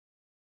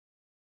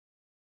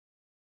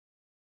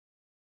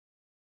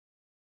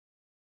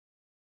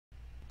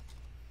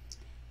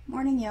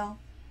Morning, y'all.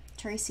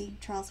 Tracey,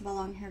 Trials of a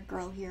Long-Haired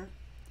Girl here.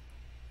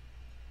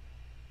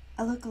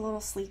 I look a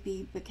little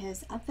sleepy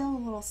because I feel a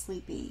little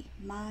sleepy.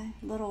 My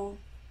little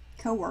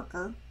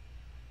coworker,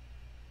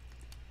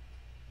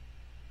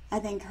 I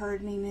think,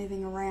 heard me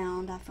moving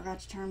around. I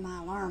forgot to turn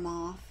my alarm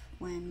off.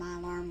 When my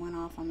alarm went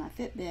off on my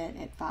Fitbit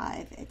at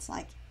 5, it's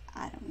like,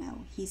 I don't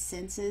know, he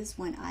senses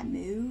when I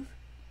move.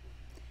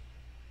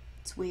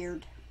 It's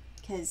weird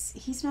because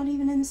he's not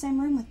even in the same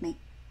room with me.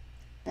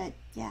 But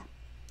yeah.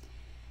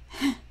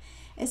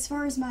 As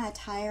far as my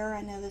attire,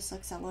 I know this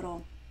looks a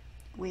little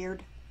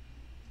weird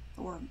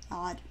or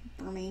odd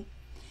for me,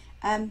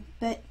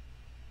 but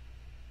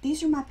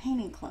these are my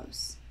painting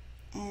clothes,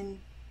 and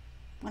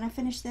when I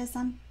finish this,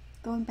 I'm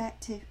going back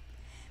to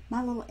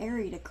my little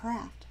area to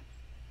craft.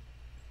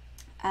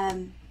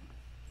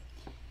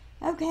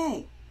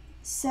 Okay,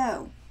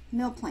 so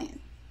meal plan.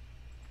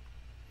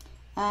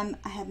 I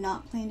have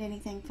not planned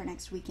anything for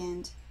next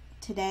weekend.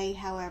 Today,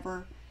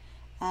 however,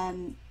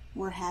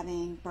 we're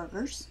having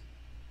burgers.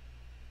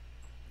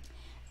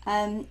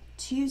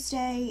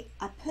 Tuesday,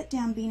 I put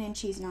down bean and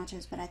cheese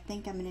nachos, but I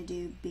think I'm going to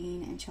do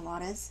bean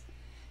enchiladas,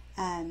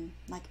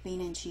 like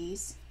bean and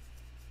cheese.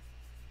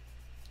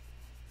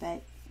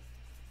 But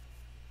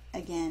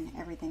again,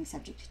 everything's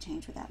subject to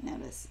change without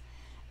notice.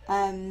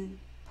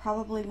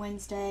 Probably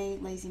Wednesday,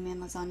 lazy man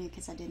lasagna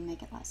because I didn't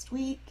make it last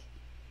week.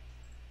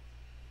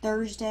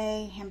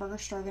 Thursday, hamburger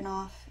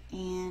stroganoff,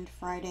 and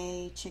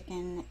Friday,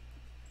 chicken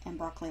and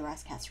broccoli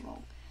rice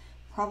casserole.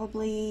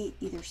 Probably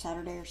either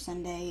Saturday or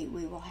Sunday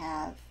we will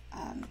have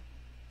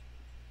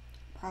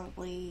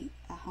probably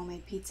a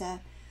homemade pizza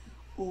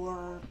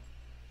or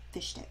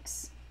fish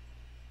sticks.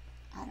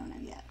 I don't know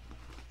yet.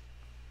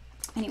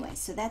 Anyway,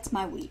 so that's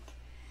my week.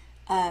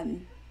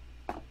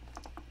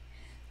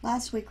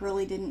 Last week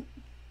really didn't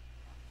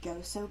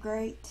go so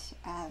great.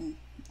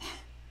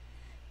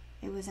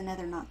 It was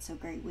another not so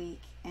great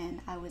week,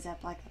 and I was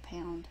up like a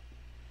pound.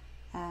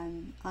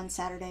 On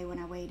Saturday when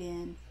I weighed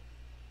in,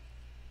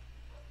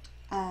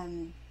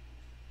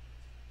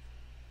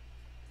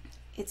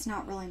 it's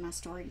not really my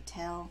story to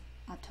tell.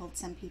 I've told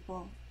some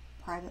people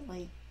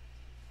privately,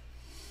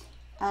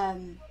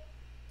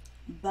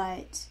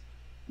 but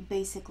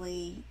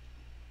basically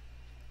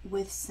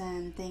with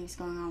some things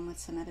going on with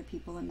some other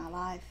people in my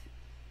life,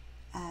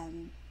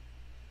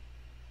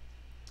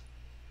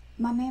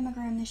 my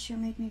mammogram this year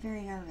made me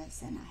very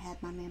nervous, and I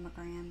had my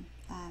mammogram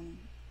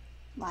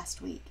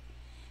last week,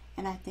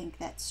 and I think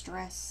that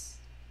stress,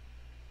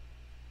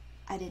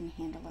 I didn't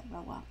handle it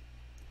real well.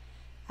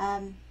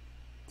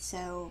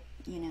 So,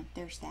 you know,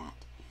 there's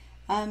that.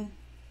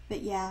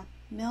 But yeah,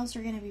 meals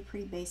are going to be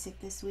pretty basic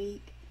this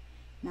week.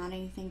 Not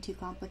anything too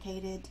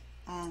complicated.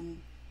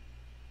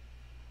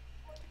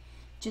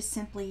 Just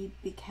simply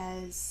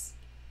because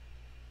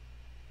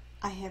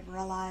I have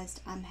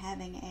realized I'm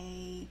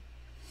having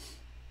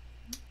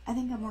I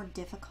think a more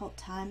difficult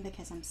time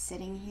because I'm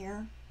sitting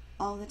here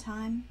all the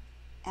time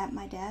at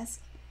my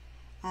desk.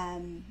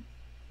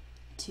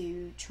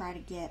 To try to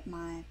get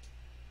my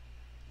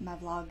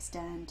vlogs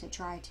done, to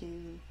try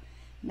to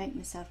make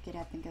myself get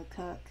up and go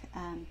cook,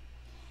 and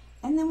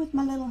then with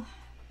my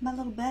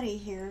little buddy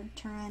here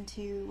trying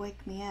to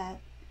wake me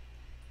up,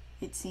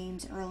 it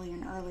seems earlier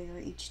and earlier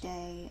each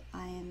day.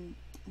 I'm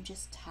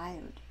just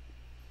tired.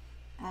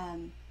 I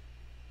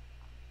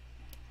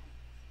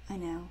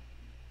know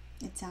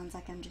it sounds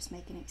like I'm just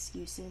making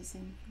excuses,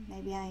 and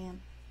maybe I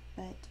am,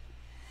 but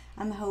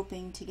I'm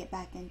hoping to get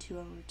back into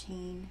a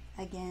routine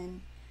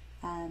again.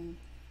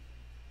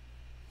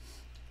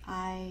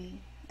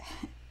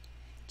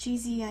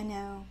 Cheesy, I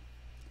know.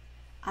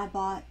 I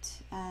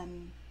bought,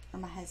 or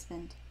my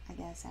husband, I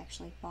guess,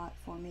 actually bought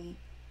for me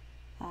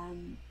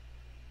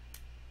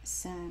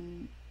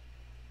some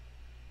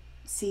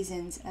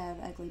seasons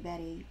of Ugly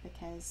Betty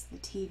because the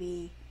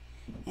TV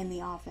in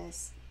the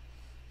office,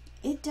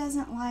 it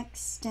doesn't like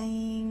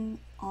staying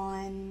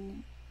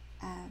on,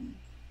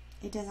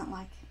 it doesn't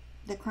like,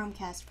 the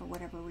Chromecast for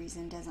whatever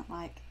reason doesn't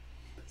like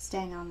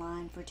staying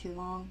online for too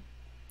long.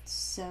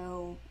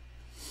 So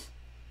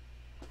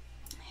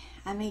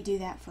I may do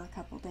that for a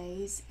couple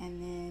days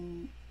and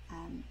then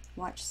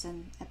watch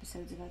some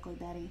episodes of Ugly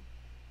Betty.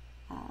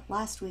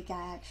 Last week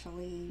I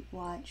actually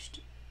watched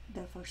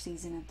the first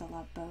season of The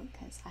Love Boat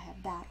because I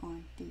have that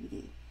on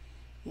DVD.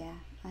 Yeah,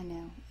 I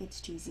know,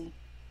 it's cheesy.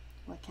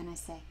 What can I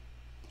say?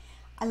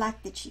 I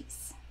like the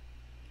cheese.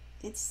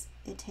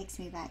 It takes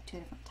me back to a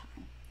different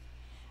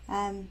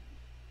time.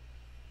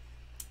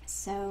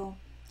 So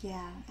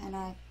yeah, and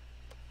I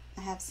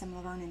have some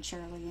Laverne and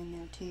Shirley in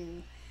there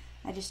too.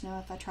 I just know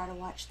if I try to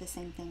watch the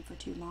same thing for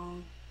too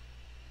long,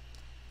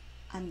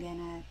 I'm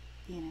gonna,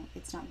 you know,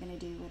 it's not gonna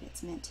do what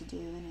it's meant to do,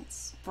 and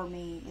it's, for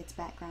me, it's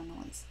background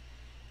noise.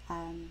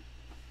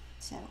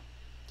 So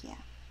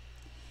yeah.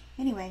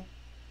 Anyway,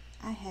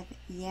 I have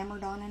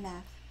yammered on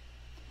enough.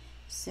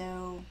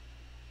 So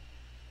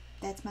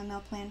that's my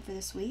meal plan for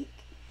this week.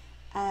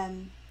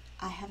 I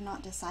have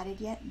not decided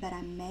yet, but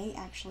I may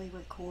actually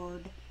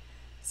record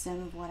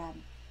some of what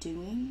I'm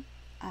doing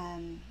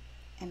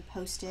and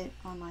post it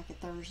on like a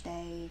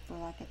Thursday for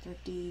like a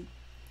thrifty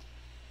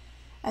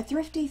a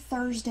Thrifty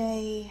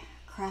Thursday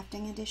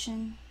crafting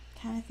edition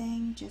kind of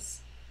thing,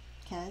 just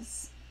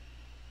because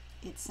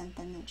it's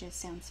something that just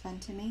sounds fun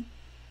to me.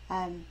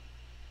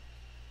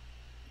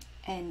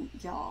 And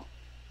y'all,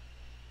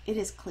 it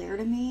is clear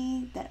to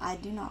me that I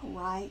do not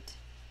write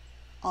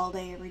all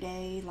day every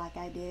day like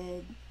I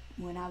did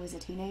when I was a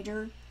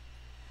teenager.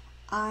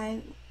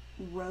 I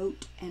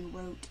wrote and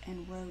wrote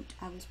and wrote.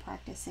 I was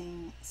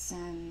practicing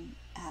some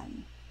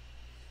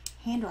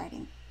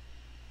handwriting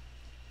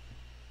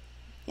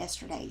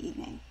yesterday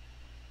evening.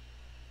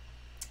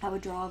 I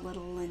would draw a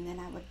little and then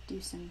I would do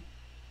some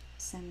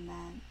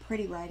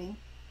pretty writing.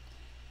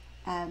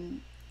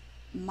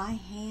 My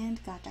hand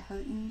got to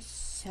hurting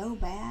so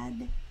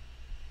bad.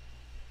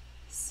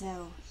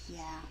 So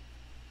yeah,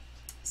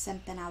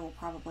 something I will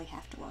probably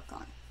have to work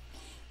on.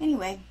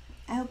 Anyway,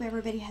 I hope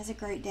everybody has a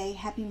great day.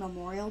 Happy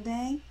Memorial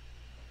Day.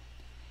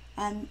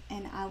 And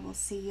I will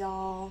see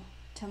y'all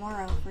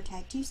tomorrow for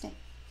Tag Tuesday.